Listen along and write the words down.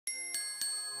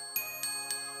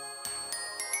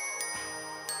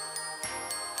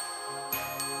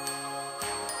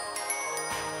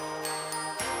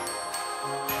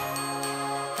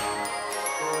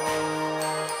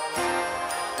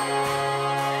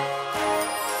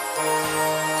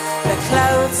The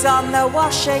clothes on the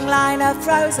washing line are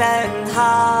frozen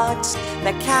hard.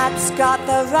 The cat's got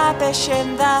the rubbish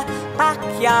in the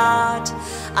backyard.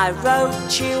 I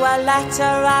wrote you a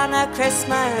letter and a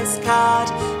Christmas card,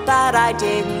 but I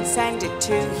didn't send it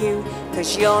to you,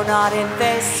 'cause you're not in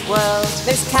this world.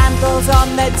 There's candles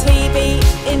on the TV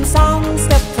in songs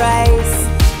of praise.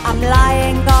 I'm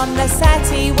lying on the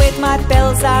settee with my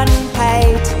bills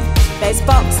unpaid. There's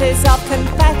boxes of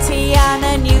confetti and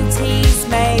a new tea's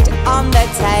made on the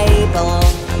table.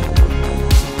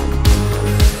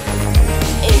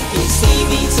 If you see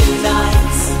me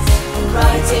tonight,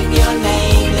 writing your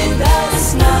name in the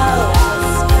snow,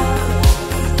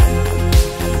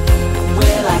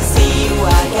 will I see you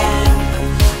again?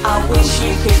 I wish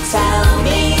you could tell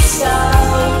me so.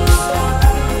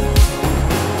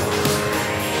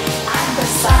 And the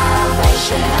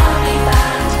Salvation Army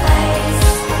band plays,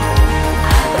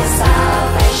 and the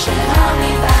Salvation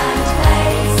Army band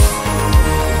plays,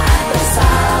 and the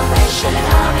Salvation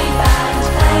Army band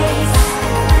plays,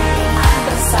 and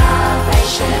the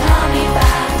Salvation Army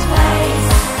band plays.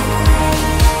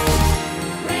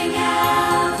 Ring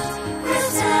out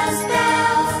Christmas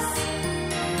bells,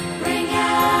 ring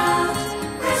out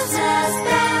Christmas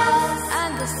bells,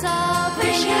 and the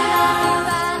Salvation Army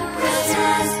band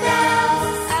Christmas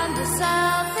bells, and the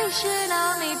Salvation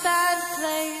Army band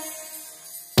plays.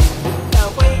 The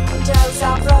windows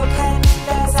are broken,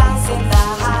 there's ice in the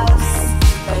house.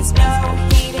 There's no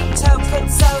heating token,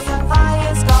 so the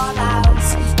fire's gone out.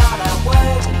 Not a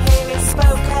word here is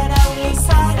spoken, only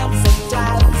silence and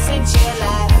doubt since you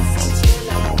left.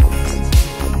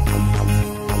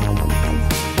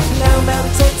 No milk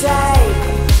today,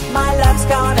 my love's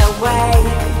gone away.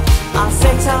 I'll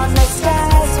sit on the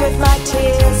stairs with my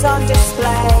tears on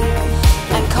display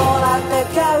and call out the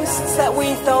ghosts that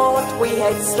we thought we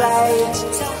had slayed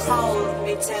to hold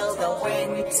me till the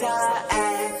winter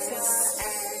ends.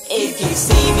 If you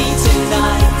see me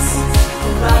tonight,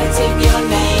 writing your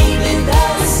name in the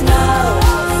snow,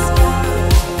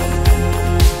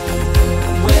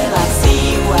 will I see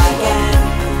you again?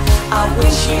 I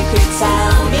wish you could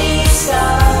tell me so.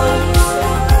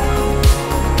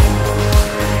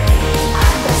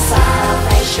 And the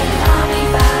Salvation Army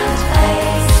band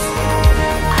plays,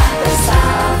 and the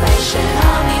Salvation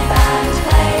Army band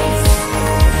plays,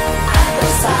 and the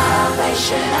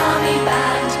Salvation Army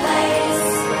band plays,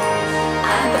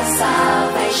 and the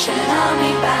Salvation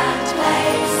Army band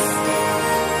plays.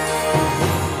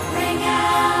 Ring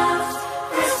out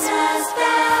Christmas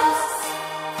bells,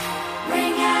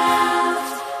 ring out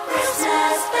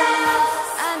Christmas bells,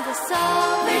 and the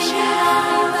Salvation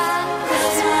Army